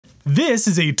This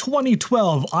is a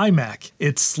 2012 iMac.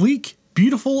 It's sleek,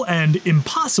 beautiful, and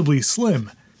impossibly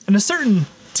slim. And a certain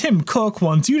Tim Cook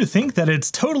wants you to think that it's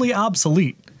totally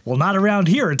obsolete. Well, not around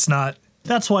here it's not.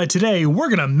 That's why today we're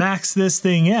gonna max this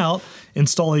thing out,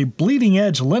 install a bleeding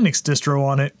edge Linux distro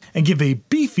on it, and give a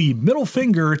beefy middle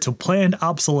finger to planned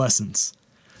obsolescence.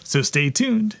 So stay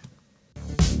tuned.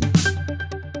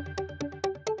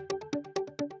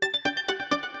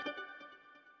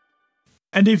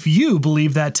 And if you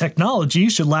believe that technology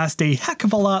should last a heck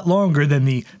of a lot longer than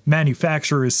the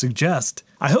manufacturers suggest,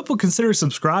 I hope you'll consider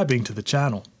subscribing to the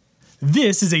channel.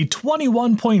 This is a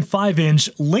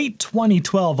 21.5-inch late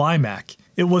 2012 iMac.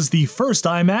 It was the first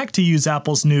iMac to use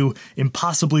Apple's new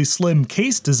impossibly slim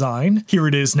case design. Here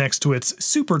it is next to its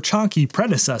super chunky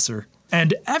predecessor.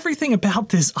 And everything about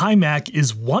this iMac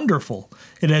is wonderful.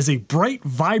 It has a bright,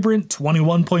 vibrant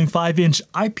 21.5-inch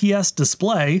IPS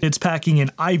display. It's packing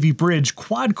an Ivy Bridge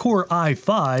quad-core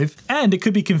i5, and it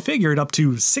could be configured up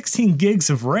to 16 gigs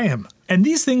of RAM. And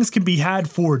these things can be had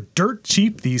for dirt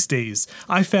cheap these days.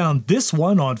 I found this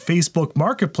one on Facebook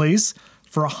Marketplace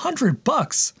for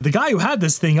 $100. The guy who had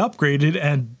this thing upgraded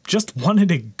and just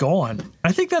wanted it gone.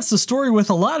 I think that's the story with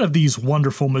a lot of these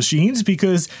wonderful machines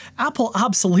because Apple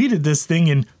obsoleted this thing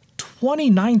in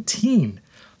 2019.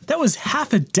 That was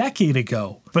half a decade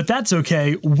ago. But that's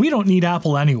okay, we don't need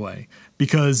Apple anyway,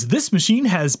 because this machine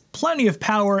has plenty of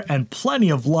power and plenty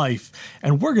of life,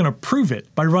 and we're gonna prove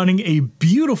it by running a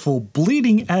beautiful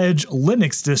bleeding edge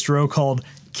Linux distro called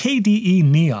KDE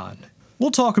NEON. We'll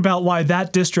talk about why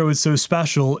that distro is so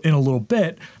special in a little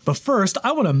bit, but first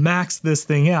I want to max this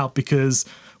thing out because,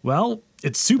 well,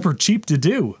 it's super cheap to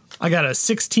do. I got a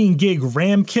 16 gig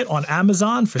RAM kit on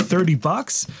Amazon for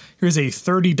 $30. Here's a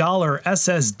 $30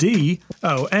 SSD.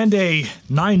 Oh, and a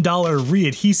 $9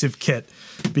 readhesive kit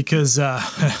because,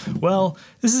 well,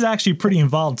 this is actually pretty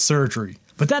involved surgery.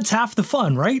 But that's half the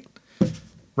fun, right?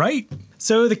 Right?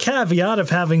 So the caveat of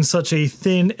having such a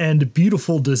thin and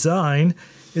beautiful design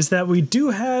is that we do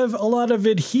have a lot of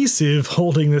adhesive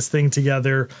holding this thing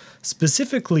together.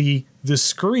 Specifically, the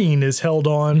screen is held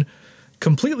on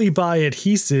completely by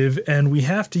adhesive, and we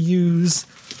have to use,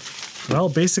 well,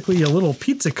 basically a little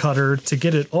pizza cutter to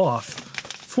get it off.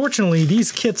 Fortunately,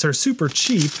 these kits are super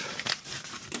cheap,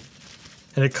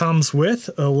 and it comes with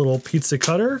a little pizza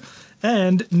cutter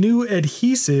and new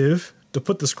adhesive to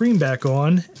put the screen back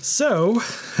on. So,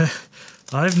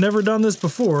 I've never done this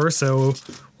before, so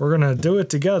we're gonna do it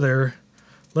together.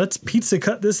 Let's pizza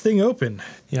cut this thing open.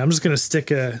 Yeah, I'm just gonna stick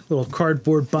a little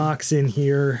cardboard box in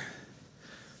here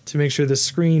to make sure the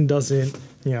screen doesn't,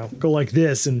 go like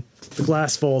this and the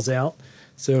glass falls out.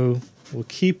 So we'll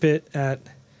keep it at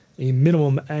a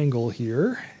minimum angle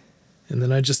here. And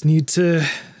then I just need to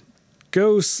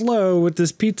go slow with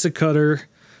this pizza cutter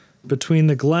between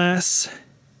the glass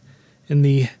and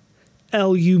the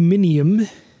aluminum.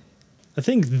 I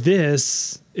think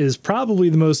this is probably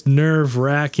the most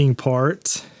nerve-wracking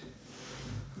part.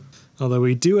 Although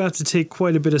we do have to take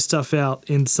quite a bit of stuff out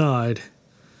inside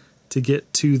to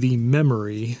get to the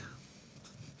memory.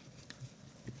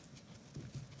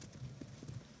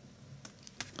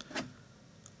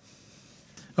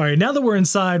 Alright, now that we're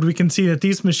inside, we can see that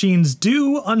these machines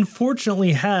do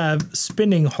unfortunately have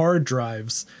spinning hard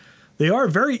drives. They are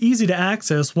very easy to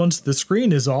access once the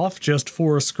screen is off. Just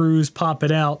 4 screws, pop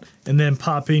it out, and then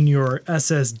pop in your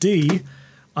SSD.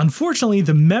 Unfortunately,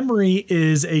 the memory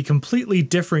is a completely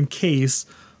different case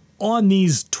on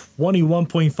these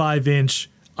 21.5-inch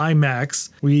iMacs.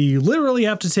 We literally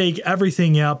have to take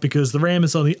everything out because the RAM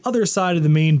is on the other side of the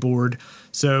main board.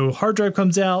 So hard drive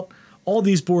comes out, all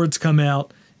these boards come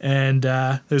out, and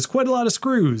there's quite a lot of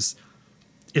screws.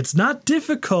 It's not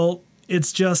difficult,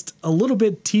 it's just a little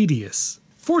bit tedious.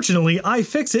 Fortunately,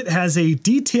 iFixit has a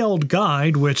detailed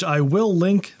guide, which I will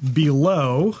link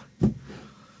below.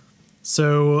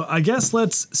 So I guess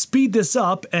let's speed this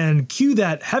up and cue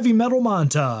that heavy metal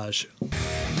montage.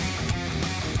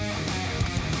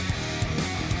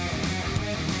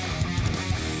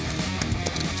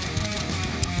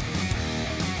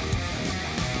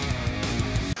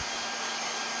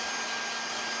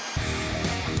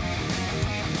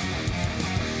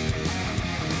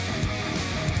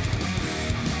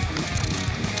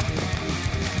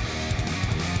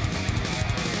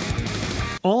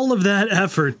 All of that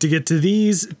effort to get to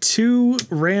these 2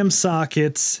 RAM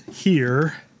sockets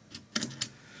here.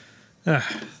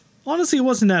 Honestly, it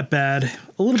wasn't that bad.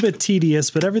 A little bit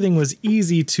tedious, but everything was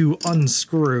easy to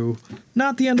unscrew.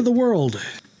 Not the end of the world.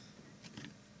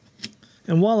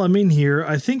 And while I'm in here,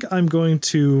 I think I'm going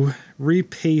to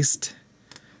repaste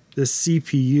the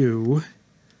CPU.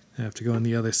 I have to go on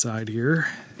the other side here.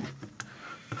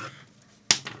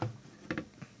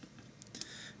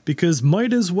 because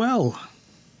might as well.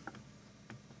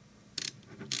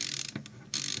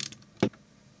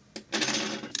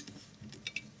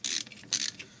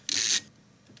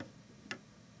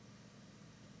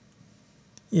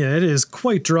 Yeah, it is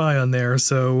quite dry on there,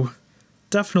 so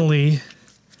definitely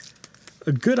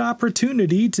a good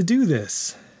opportunity to do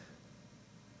this.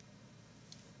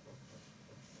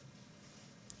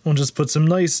 We'll just put some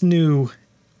nice new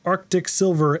Arctic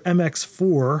Silver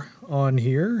MX4 on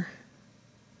here.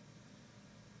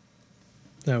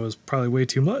 That was probably way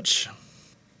too much.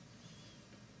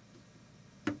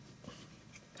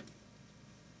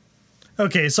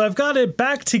 Okay, so I've got it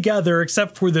back together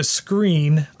except for the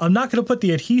screen. I'm not going to put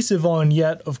the adhesive on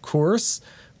yet, of course.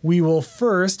 We will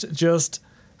first just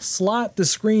slot the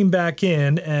screen back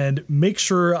in and make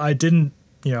sure I didn't,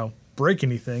 break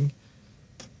anything.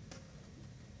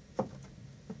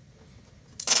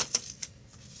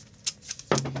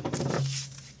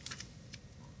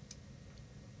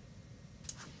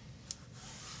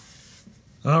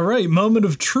 All right, moment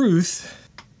of truth.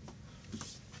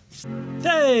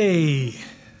 Hey!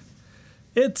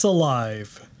 It's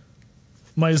alive.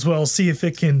 Might as well see if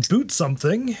it can boot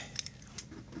something.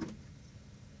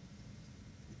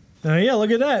 Yeah,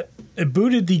 look at that. It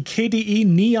booted the KDE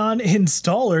Neon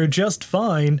installer just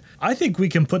fine. I think we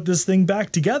can put this thing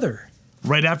back together.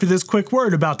 Right after this quick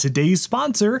word about today's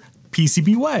sponsor,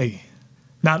 PCBWay.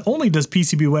 Not only does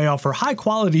PCBWay offer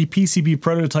high-quality PCB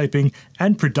prototyping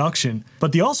and production,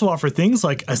 but they also offer things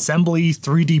like assembly,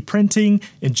 3D printing,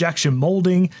 injection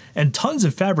molding, and tons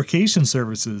of fabrication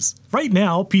services. Right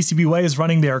now, PCBWay is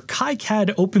running their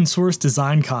KiCad open source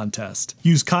design contest.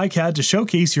 Use KiCad to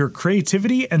showcase your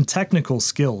creativity and technical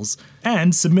skills,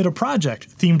 and submit a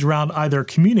project themed around either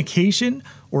communication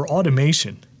or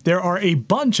automation. There are a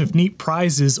bunch of neat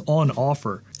prizes on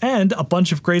offer, and a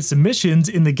bunch of great submissions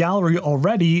in the gallery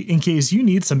already in case you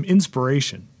need some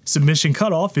inspiration. Submission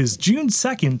cutoff is June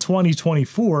 2nd,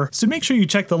 2024, so make sure you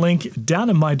check the link down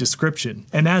in my description.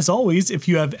 And as always, if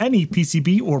you have any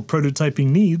PCB or prototyping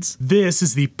needs, this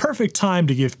is the perfect time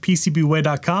to give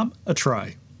PCBWay.com a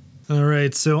try.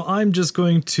 Alright, so I'm just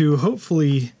going to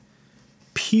hopefully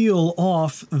peel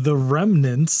off the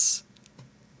remnants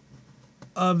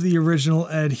of the original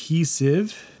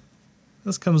adhesive.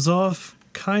 This comes off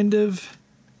kind of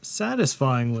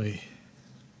satisfyingly.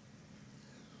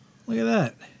 Look at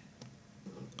that.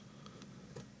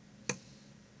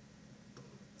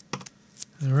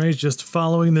 All right, just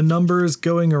following the numbers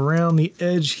going around the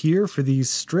edge here for these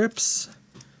strips.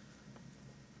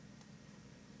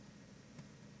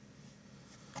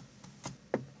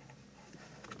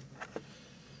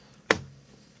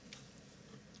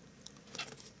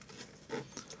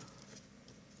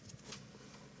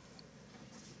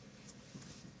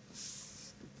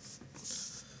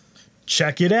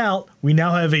 Check it out, we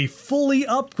now have a fully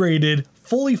upgraded,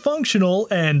 fully functional,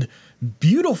 and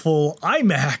beautiful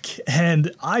iMac,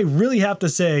 and I really have to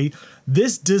say,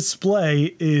 this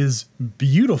display is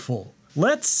beautiful.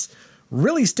 Let's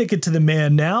really stick it to the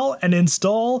man now and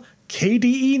install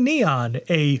KDE Neon,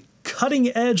 a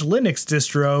cutting-edge Linux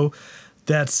distro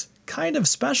that's kind of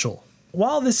special.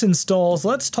 While this installs,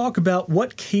 let's talk about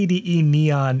what KDE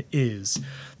Neon is.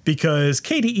 Because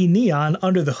KDE Neon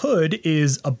under the hood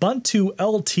is Ubuntu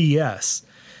LTS.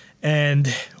 And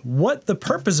what the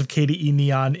purpose of KDE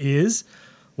Neon is,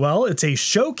 well, it's a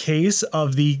showcase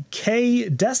of the K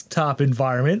desktop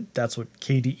environment. That's what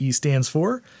KDE stands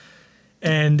for.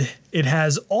 And it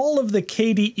has all of the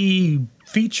KDE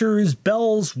features,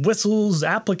 bells, whistles,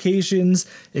 applications,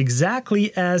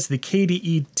 exactly as the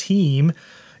KDE team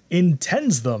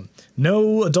intends them.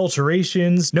 No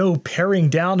adulterations, no paring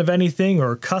down of anything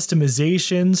or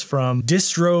customizations from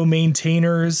distro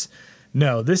maintainers.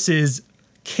 No, this is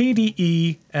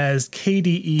KDE as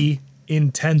KDE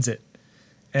intends it.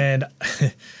 And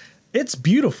it's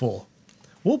beautiful.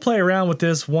 We'll play around with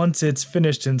this once it's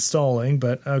finished installing,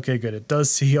 but okay, good. It does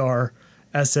see our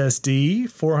SSD,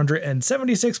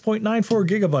 476.94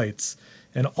 gigabytes,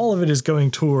 and all of it is going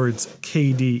towards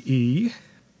KDE.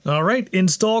 All right,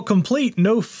 install complete,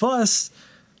 no fuss.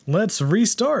 Let's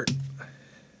restart.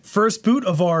 First boot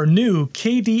of our new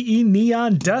KDE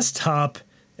Neon desktop,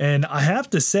 and I have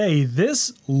to say,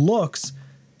 this looks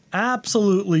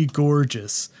absolutely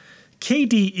gorgeous.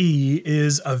 KDE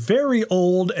is a very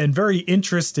old and very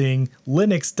interesting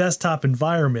Linux desktop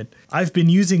environment. I've been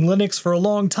using Linux for a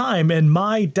long time, and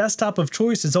my desktop of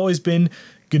choice has always been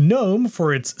GNOME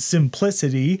for its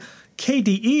simplicity.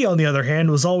 KDE, on the other hand,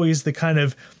 was always the kind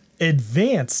of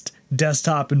advanced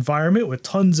desktop environment with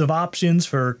tons of options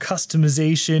for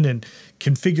customization and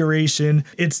configuration.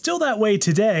 It's still that way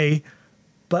today,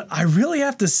 but I really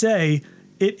have to say,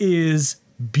 it is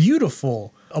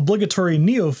beautiful. Obligatory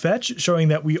NeoFetch showing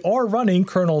that we are running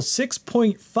kernel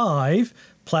 6.5,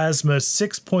 Plasma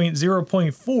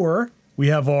 6.0.4. We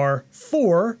have our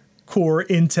 4-core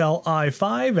Intel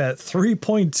i5 at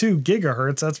 3.2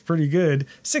 gigahertz. That's pretty good.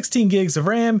 16 gigs of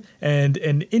RAM and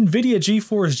an NVIDIA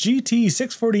GeForce GT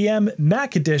 640M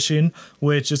Mac Edition,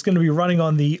 which is going to be running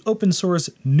on the open source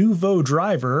Nouveau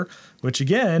driver, which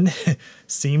again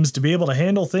seems to be able to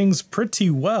handle things pretty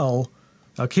well.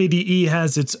 Now, KDE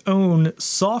has its own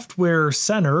software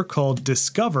center called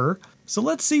Discover, so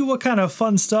let's see what kind of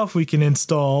fun stuff we can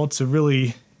install to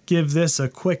really give this a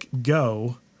quick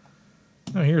go.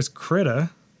 Oh, here's Krita,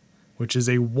 which is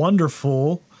a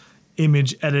wonderful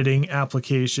image editing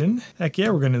application. Heck yeah,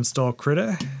 we're going to install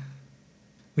Krita.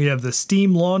 We have the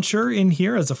Steam launcher in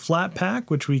here as a flat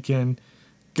pack, which we can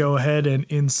go ahead and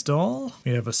install.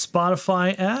 We have a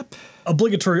Spotify app,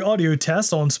 obligatory audio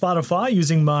test on Spotify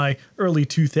using my early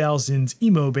 2000s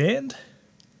emo band.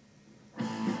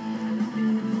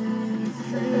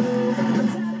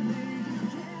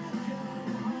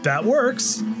 That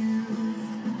works.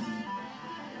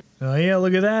 Oh yeah,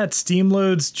 look at that. Steam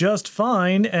loads just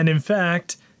fine. And in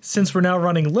fact, since we're now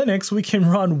running Linux, we can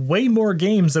run way more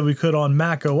games than we could on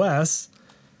Mac OS,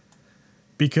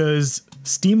 because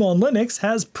Steam on Linux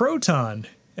has Proton,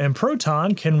 and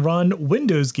Proton can run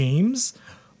Windows games,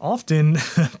 often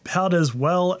about as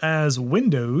well as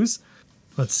Windows.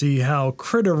 Let's see how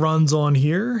Krita runs on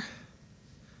here.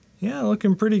 Yeah,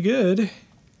 looking pretty good.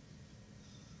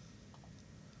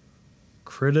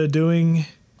 Krita doing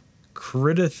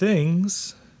Krita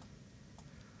things.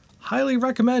 Highly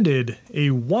recommended.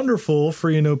 A wonderful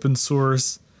free and open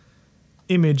source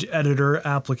image editor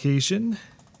application.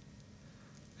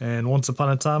 And once upon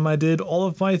a time, I did all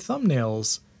of my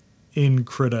thumbnails in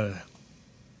Krita.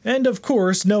 And of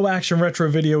course, no Action Retro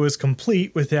video is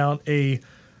complete without a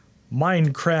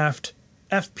Minecraft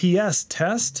FPS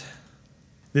test.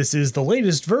 This is the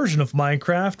latest version of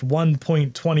Minecraft,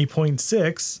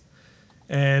 1.20.6.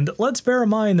 And let's bear in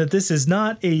mind that this is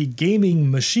not a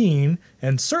gaming machine,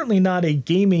 and certainly not a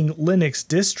gaming Linux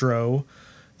distro.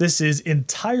 This is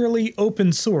entirely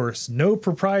open source, no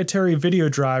proprietary video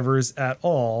drivers at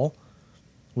all,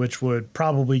 which would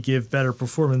probably give better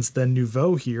performance than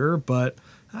Nouveau here, but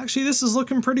actually this is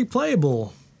looking pretty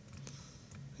playable.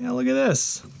 Yeah, look at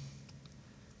this.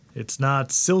 It's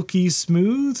not silky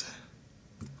smooth,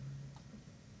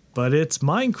 but it's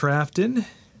Minecrafting.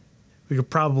 We could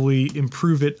probably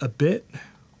improve it a bit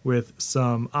with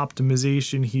some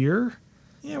optimization here.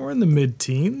 Yeah, we're in the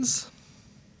mid-teens.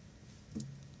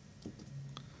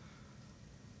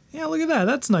 Yeah, look at that.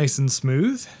 That's nice and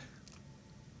smooth.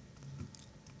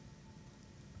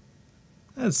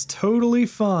 That's totally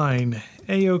fine.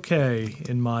 A-okay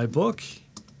in my book.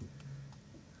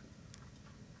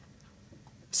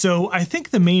 So I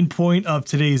think the main point of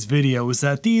today's video is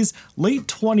that these late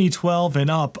 2012 and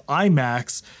up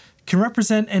iMacs can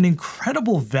represent an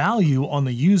incredible value on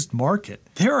the used market.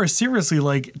 There are seriously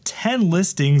like 10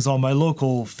 listings on my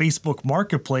local Facebook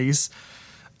marketplace,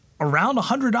 around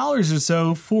 $100 or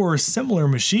so for similar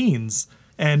machines.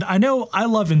 And I know I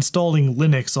love installing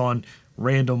Linux on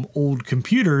random old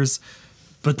computers,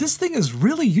 but this thing is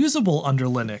really usable under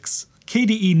Linux.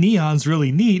 KDE Neon's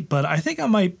really neat, but I think I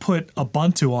might put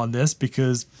Ubuntu on this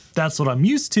because that's what I'm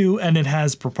used to, and it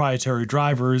has proprietary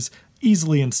drivers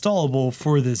easily installable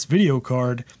for this video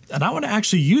card, and I want to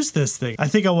actually use this thing. I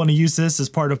think I want to use this as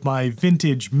part of my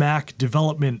vintage Mac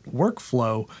development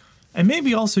workflow, and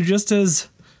maybe also just as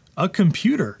a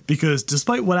computer, because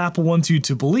despite what Apple wants you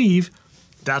to believe,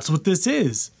 that's what this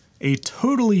is. A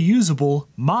totally usable,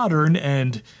 modern,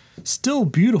 and still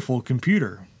beautiful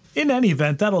computer. In any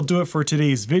event, that'll do it for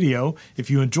today's video. If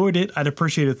you enjoyed it, I'd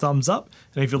appreciate a thumbs up,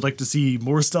 and if you'd like to see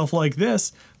more stuff like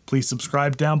this, please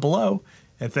subscribe down below,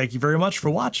 and thank you very much for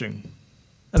watching.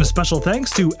 And a special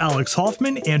thanks to Alex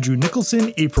Hoffman, Andrew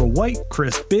Nicholson, April White,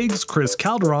 Chris Biggs, Chris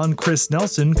Calderon, Chris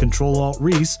Nelson,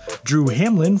 Control-Alt-Reese, Drew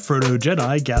Hamlin, Frodo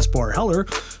Jedi, Gaspar Heller,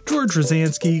 George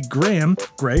Rosansky, Graham,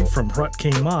 Greg from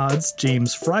Hrutk Mods,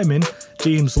 James Fryman,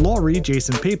 James Laurie,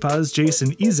 Jason Papaz,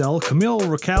 Jason Ezel, Camille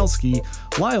Rakowski,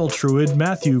 Lyle Truid,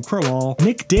 Matthew Crowell,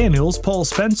 Nick Daniels, Paul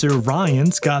Spencer,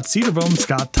 Ryan, Scott Cedarbaum,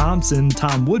 Scott Thompson,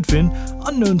 Tom Woodfin,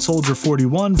 Unknown Soldier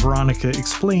 41, Veronica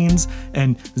Explains,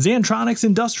 and Xantronics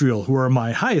Industrial, who are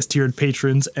my highest tiered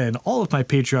patrons and all of my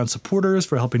Patreon supporters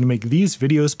for helping to make these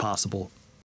videos possible.